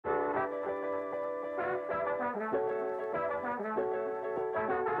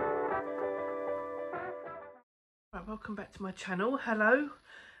welcome back to my channel. Hello.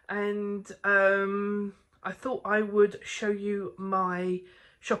 And I thought I would show you my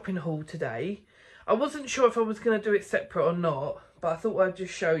shopping haul today. I wasn't sure if I was going to do it separate or not, but I thought I'd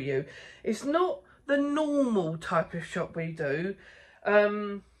just show you. It's not the normal type of shop we do,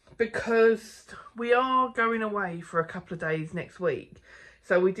 because we are going away for a couple of days next week,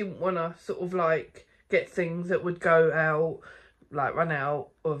 so we didn't want to sort of like get things that would go out, like run out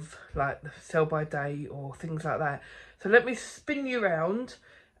of like the sell by date or things like that. So let me spin you around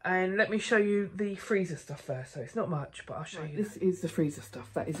and let me show you the freezer stuff first. So it's not much, but I'll show you. This is the freezer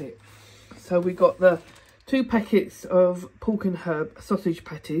stuff, that is it. So we got the 2 packets of pork and herb sausage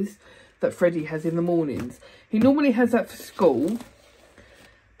patties that Freddie has in the mornings. He normally has that for school,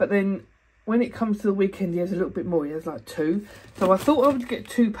 but then when it comes to the weekend he has a little bit more. He has like 2. So I thought I would get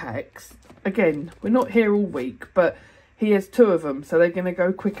 2 packs. Again, we're not here all week, but he has 2 of them, so they're going to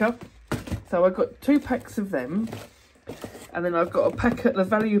go quicker. So I got 2 packs of them. And then I've got a packet, the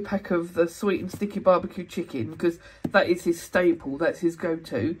value pack of the sweet and sticky barbecue chicken, because that is his staple, that's his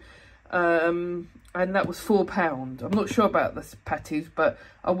go-to. And that was £4. I'm not sure about the patties, but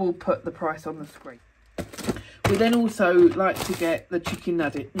I will put the price on the screen. We then also like to get the chicken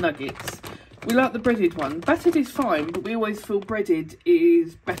nuggets. We like the breaded one. Battered is fine, but we always feel breaded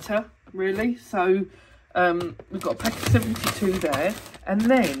is better, really. So we've got a pack of 72 there, and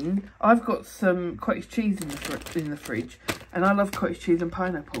then I've got some cottage cheese in the fridge, and I love cottage cheese and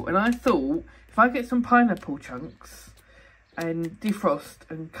pineapple. And I thought if I get some pineapple chunks and defrost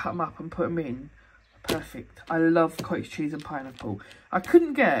and cut them up and put them in, perfect. I love cottage cheese and pineapple. I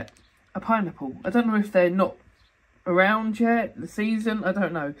couldn't get a pineapple. I don't know if they're not around yet, the season, I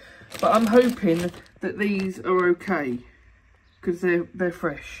don't know, but I'm hoping that these are okay because they're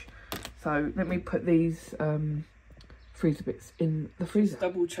fresh. So let me put these freezer bits in the freezer.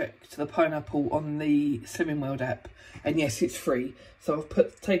 Double checked the pineapple on the Slimming World app, and yes, it's free. So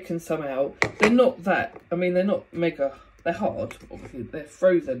I've taken some out. They're not that, I mean, they're not mega, they're hard, obviously, they're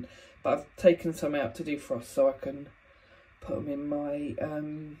frozen, but I've taken some out to defrost so I can put them in my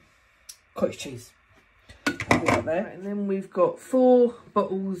cottage cheese. Like there. Right, and then we've got 4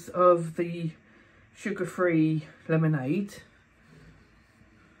 bottles of the sugar-free lemonade.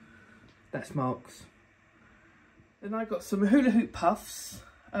 That's Mark's. Then I got some hula hoop puffs,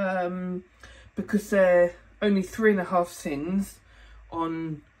 because they're only 3.5 cents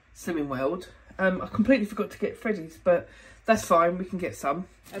on Slimming World. I completely forgot to get Freddie's, but that's fine, we can get some.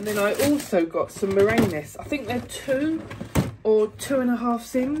 And then I also got some meringues. I think they're 2 or 2.5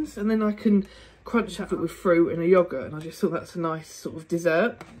 cents, and then I can crunch that with fruit and a yoghurt, and I just thought that's a nice sort of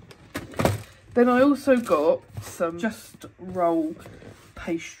dessert. Then I also got some Just Roll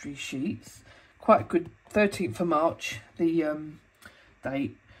pastry sheets, quite good, 13th of March the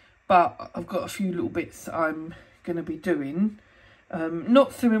date, but I've got a few little bits that I'm going to be doing, not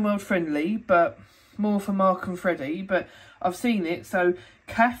Slimming World friendly, but more for Mark and Freddie, but I've seen it, so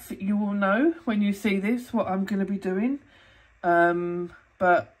Kath, you will know when you see this what I'm going to be doing,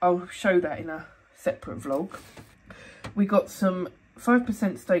 but I'll show that in a separate vlog. We got some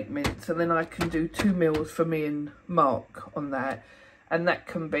 5% steak mince, and then I can do 2 meals for me and Mark on that. And that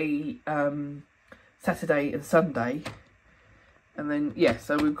can be Saturday and Sunday. And then, yeah,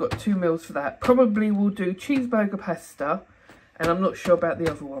 so we've got 2 meals for that. Probably we'll do cheeseburger pasta. And I'm not sure about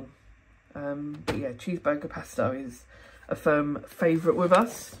the other one. But yeah, cheeseburger pasta is a firm favourite with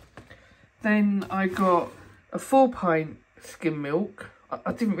us. Then I got a 4-pint skim milk.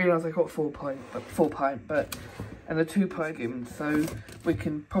 I didn't realise I got 4 pint, and a 2-pint skim. So we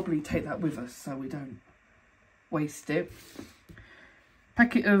can probably take that with us so we don't waste it.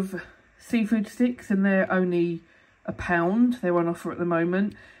 Packet of seafood sticks, and they're only £1. They're on offer at the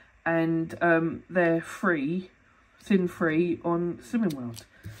moment, and they're free, sin free on Slimming World.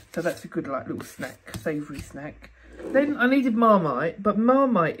 So that's a good like little snack, savoury snack. Then I needed Marmite, but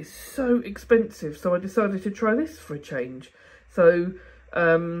Marmite is so expensive, so I decided to try this for a change. So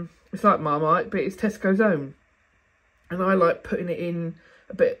it's like Marmite, but it's Tesco's own, and I like putting it in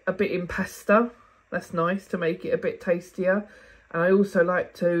a bit in pasta. That's nice to make it a bit tastier. And I also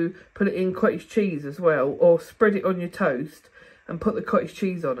like to put it in cottage cheese as well, or spread it on your toast and put the cottage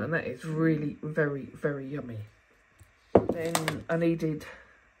cheese on, and that is really very, very yummy. Then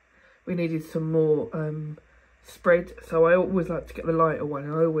we needed some more spread, so I always like to get the lighter one,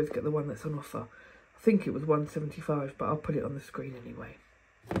 and I always get the one that's on offer. I think it was £1.75, but I'll put it on the screen anyway.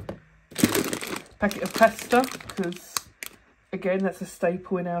 Packet of pasta, because again that's a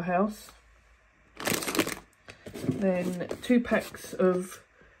staple in our house. Then 2 packs of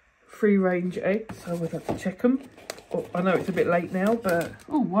free-range eggs. I would have to check them. Oh, I know it's a bit late now, but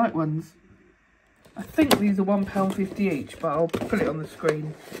oh, white ones. I think these are £1.50 each, but I'll put it on the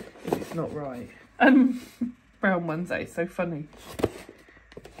screen if it's not right. Brown ones, eh? So funny.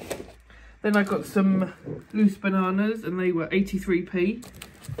 Then I got some loose bananas and they were 83p.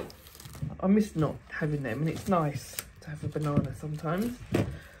 I miss not having them and it's nice to have a banana sometimes.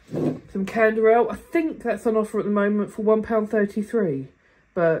 Some Canderel. I think that's on offer at the moment for £1.33.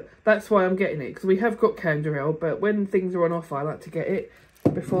 But that's why I'm getting it, because we have got Canderel, but when things are on offer I like to get it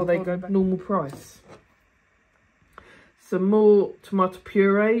before they go back normal price. Some more tomato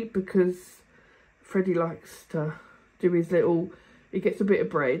puree, because Freddie likes to do his little, he gets a bit of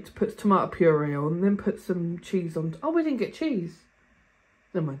bread, puts tomato puree on, then puts some cheese on. Oh, we didn't get cheese.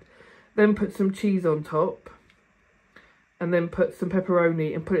 Never mind. Then put some cheese on top, and then put some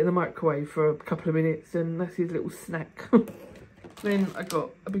pepperoni and put it in the microwave for a couple of minutes, and that's his little snack. Then I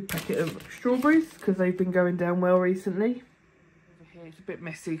got a big packet of strawberries, because they've been going down well recently. Over here it's a bit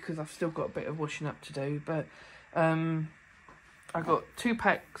messy because I've still got a bit of washing up to do, but I got 2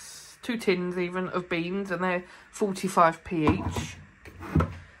 packs, 2 tins even, of beans, and they're 45p each.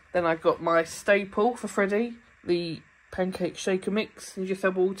 Then I got my staple for Freddie, the pancake shaker mix, and just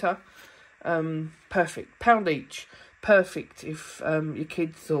add water. Perfect, £1 each. Perfect if your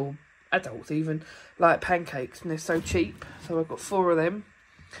kids or adults even like pancakes and they're so cheap. So I've got 4 of them.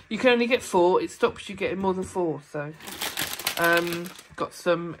 You can only get 4, it stops you getting more than 4. So got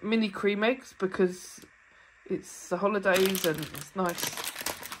some mini cream eggs because it's the holidays and it's nice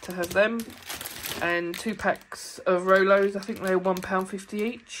to have them, and 2 packs of Rolos. I think they're £1.50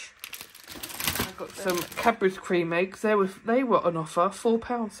 each. I got some Cadbury's cream eggs. They were on offer,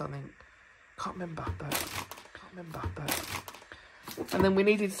 £4 something. Can't remember, but and then we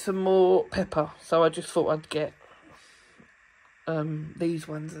needed some more pepper, so I just thought I'd get these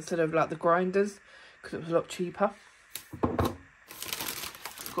ones instead of like the grinders, because it was a lot cheaper.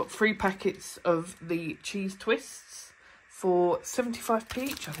 Got 3 packets of the cheese twists for 75p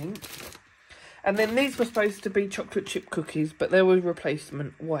each, I think. And then these were supposed to be chocolate chip cookies, but there was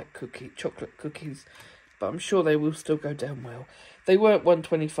replacement chocolate cookies, but I'm sure they will still go down well. They weren't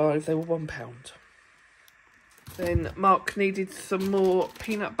 £1.25, they were £1. Then Mark needed some more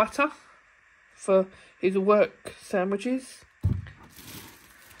peanut butter for his work sandwiches.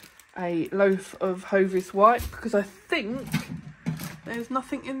 A loaf of Hovis White, because I think there's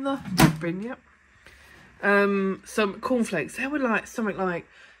nothing in the bin yet. Some cornflakes. They were like something like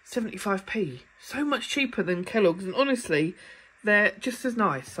 75p. So much cheaper than Kellogg's, and honestly, they're just as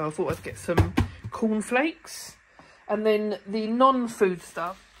nice. So I thought I'd get some cornflakes. And then the non-food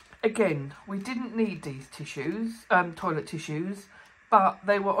stuff. Again, we didn't need these tissues, toilet tissues, but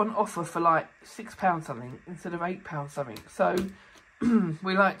they were on offer for like £6 something instead of £8 something. So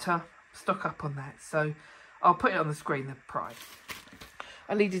we like to stock up on that. So I'll put it on the screen, the price.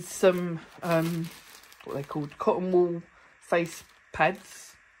 I needed some, what they called, cotton wool face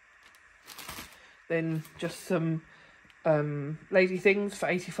pads. Then just some lady things for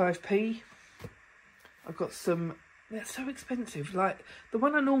 85p. I got some. They're so expensive. Like, the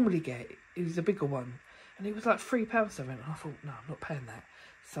one I normally get is a bigger one. And it was like £3 something. And I thought, no, I'm not paying that.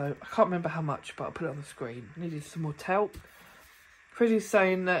 So, I can't remember how much, but I'll put it on the screen. Needed some more talc. Freddie's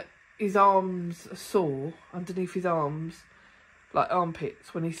saying that his arms are sore underneath his arms. Like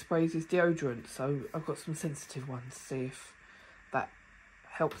armpits when he sprays his deodorant. So, I've got some sensitive ones to see if that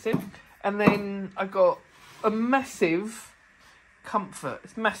helps him. And then I got a massive comfort.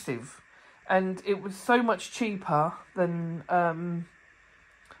 It's massive. And it was so much cheaper than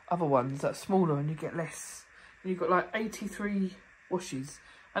other ones that's smaller, and you get less. You've got like 83 washes.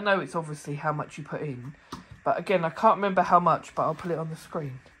 I know it's obviously how much you put in, but again, I can't remember how much, but I'll put it on the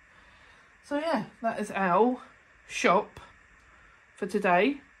screen. So yeah, that is our shop for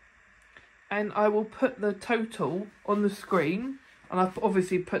today. And I will put the total on the screen, and I've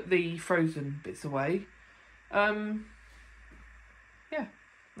obviously put the frozen bits away. Yeah,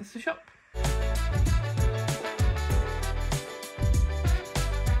 that's the shop.